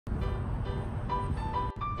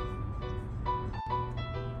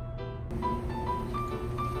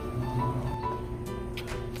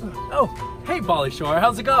Oh, hey Pauly Shore,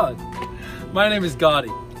 how's it going? My name is Gady.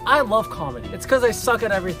 I love comedy. It's because I suck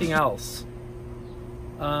at everything else.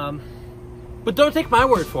 But don't take my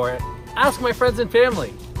word for it. Ask my friends and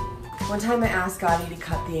family. One time I asked Gady to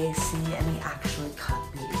cut the AC and he actually cut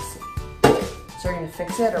the AC. So you're gonna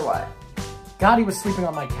fix it or what? Gady was sleeping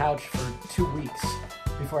on my couch for 2 weeks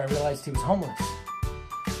before I realized he was homeless.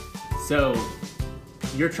 So,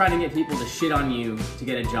 you're trying to get people to shit on you to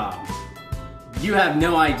get a job. You have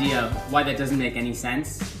no idea why that doesn't make any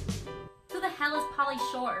sense. Who the hell is Pauly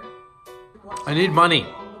Shore? I need money.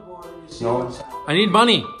 No. I need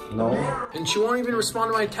money. No. And she won't even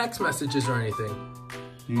respond to my text messages or anything.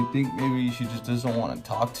 Do you think maybe she just doesn't want to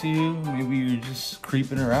talk to you? Maybe you're just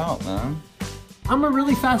creeping her out, man. I'm a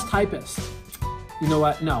really fast typist. You know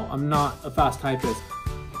what? No, I'm not a fast typist.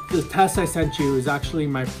 The test I sent you is actually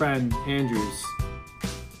my friend Andrew's.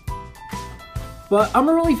 But I'm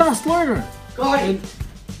a really fast learner. Gady!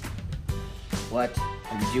 What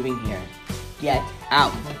are you doing here? Get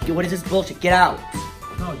out. Dude, what is this bullshit? Get out.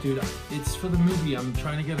 No, dude, it's for the movie. I'm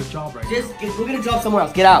trying to get a job right Just go get a job somewhere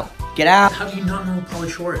else. Get out. Get out. How do you not know who Pauly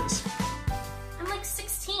Shore is? I'm like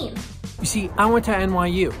 16. You see, I went to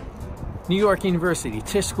NYU, New York University,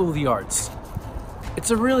 Tisch School of the Arts.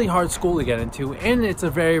 It's a really hard school to get into, and it's a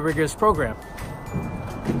very rigorous program.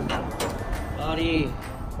 Gady,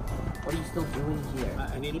 what are you still doing here?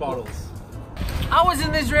 I need bottles. I was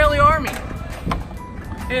in the Israeli army,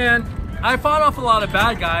 and I fought off a lot of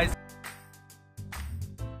bad guys.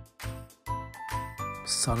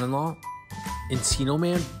 Son-in-law, Encino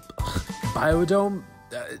Man, Biodome,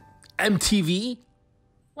 MTV.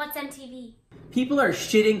 What's MTV? People are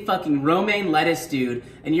shitting fucking romaine lettuce, dude,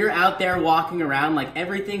 and you're out there walking around like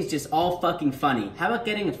everything's just all fucking funny. How about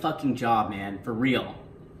getting a fucking job, man? For real.